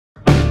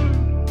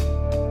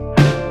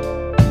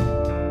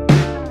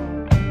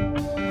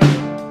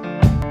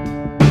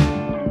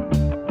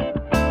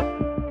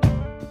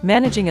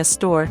Managing a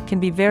store can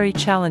be very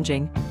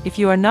challenging if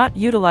you are not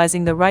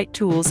utilizing the right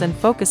tools and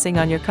focusing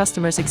on your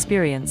customer's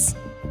experience.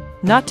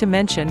 Not to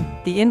mention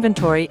the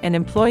inventory and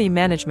employee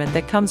management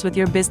that comes with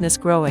your business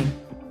growing.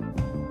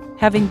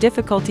 Having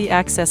difficulty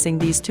accessing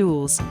these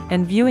tools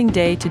and viewing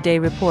day-to-day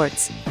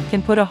reports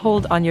can put a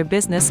hold on your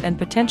business and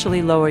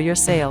potentially lower your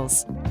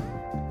sales.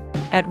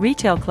 At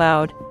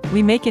retailcloud,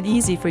 we make it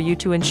easy for you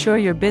to ensure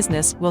your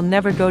business will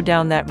never go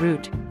down that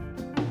route.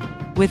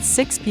 With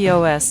 6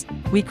 POS,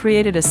 we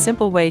created a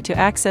simple way to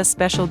access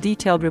special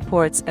detailed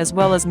reports as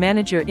well as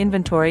manage your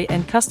inventory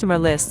and customer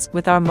lists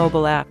with our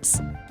mobile apps.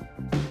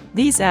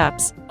 These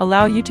apps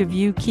allow you to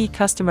view key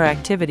customer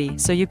activity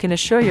so you can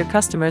assure your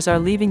customers are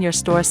leaving your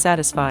store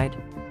satisfied.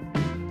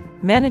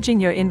 Managing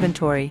your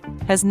inventory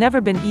has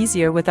never been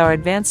easier with our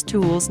advanced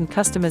tools and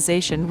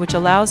customization, which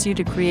allows you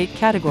to create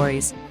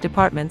categories,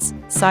 departments,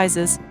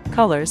 sizes,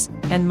 colors,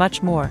 and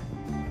much more.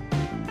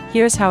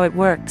 Here's how it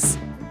works.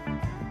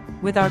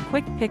 With our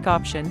quick pick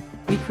option,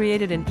 we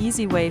created an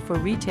easy way for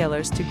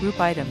retailers to group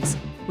items,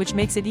 which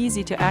makes it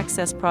easy to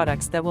access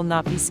products that will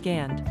not be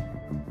scanned.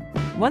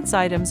 Once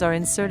items are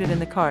inserted in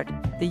the cart,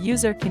 the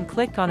user can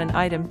click on an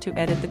item to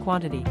edit the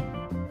quantity.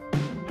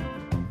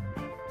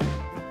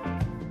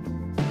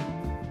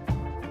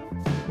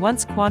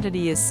 Once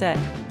quantity is set,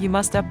 you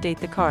must update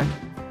the cart.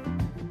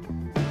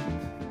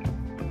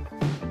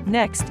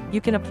 Next, you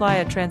can apply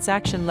a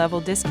transaction level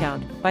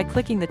discount by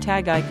clicking the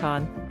tag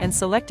icon and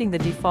selecting the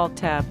default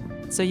tab,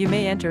 so you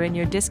may enter in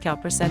your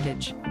discount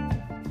percentage.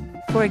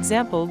 For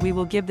example, we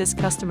will give this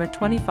customer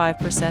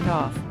 25%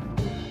 off.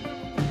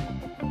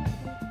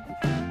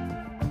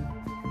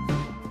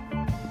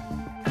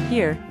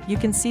 Here, you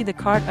can see the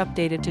cart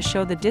updated to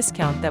show the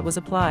discount that was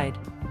applied.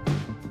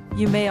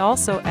 You may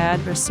also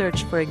add or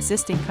search for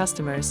existing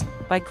customers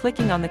by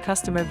clicking on the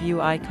customer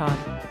view icon.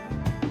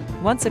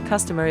 Once a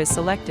customer is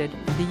selected,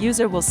 the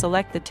user will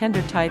select the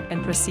tender type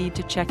and proceed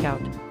to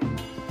checkout.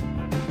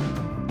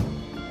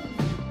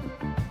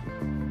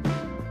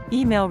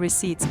 Email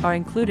receipts are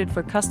included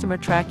for customer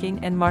tracking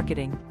and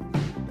marketing.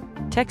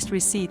 Text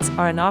receipts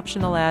are an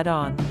optional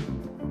add-on.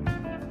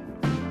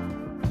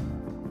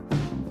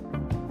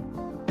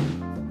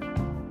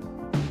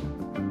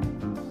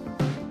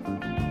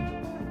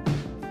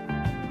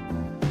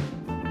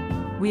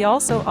 We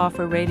also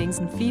offer ratings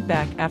and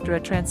feedback after a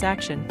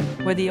transaction,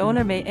 where the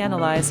owner may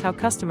analyze how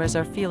customers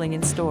are feeling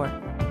in store.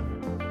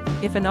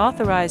 If an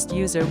authorized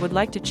user would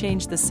like to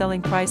change the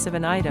selling price of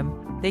an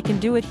item, they can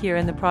do it here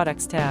in the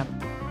Products tab.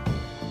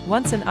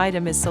 Once an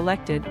item is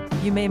selected,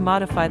 you may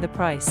modify the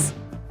price.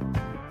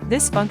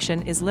 This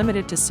function is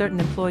limited to certain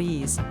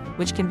employees,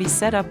 which can be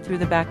set up through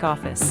the back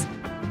office.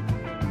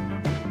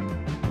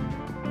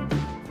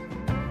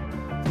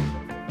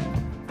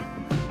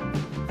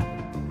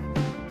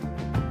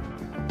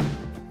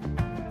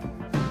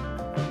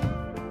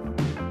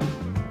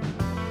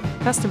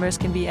 Customers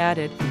can be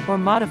added or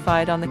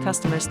modified on the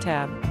Customers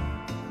tab.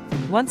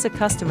 Once a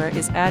customer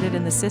is added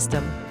in the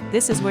system,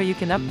 this is where you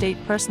can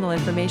update personal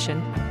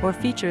information or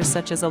features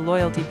such as a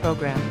loyalty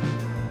program.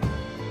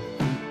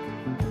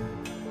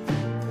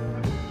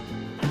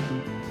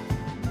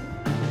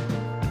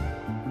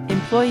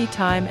 Employee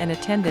time and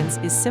attendance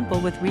is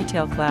simple with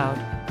retailcloud.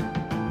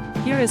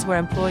 Here is where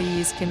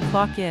employees can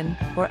clock in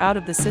or out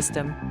of the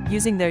system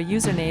using their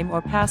username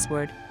or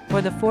password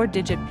or the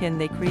 4-digit PIN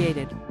they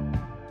created.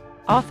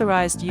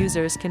 Authorized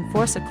users can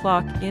force a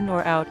clock in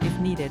or out if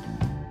needed.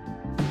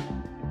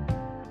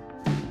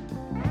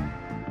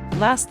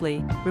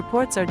 Lastly,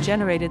 reports are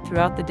generated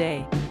throughout the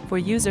day for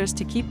users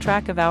to keep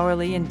track of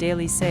hourly and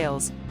daily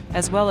sales,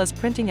 as well as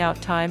printing out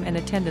time and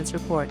attendance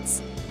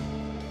reports.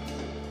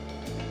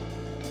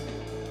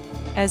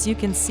 As you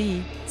can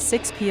see,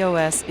 6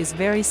 POS is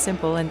very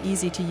simple and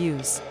easy to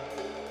use.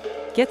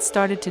 Get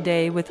started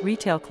today with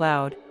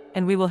retailcloud,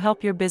 and we will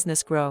help your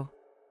business grow.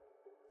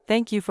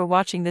 Thank you for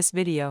watching this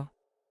video.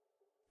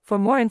 For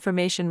more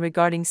information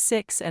regarding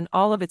 6 and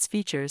all of its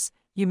features,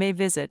 you may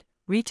visit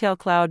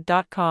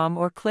retailcloud.com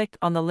or click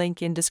on the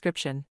link in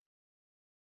description.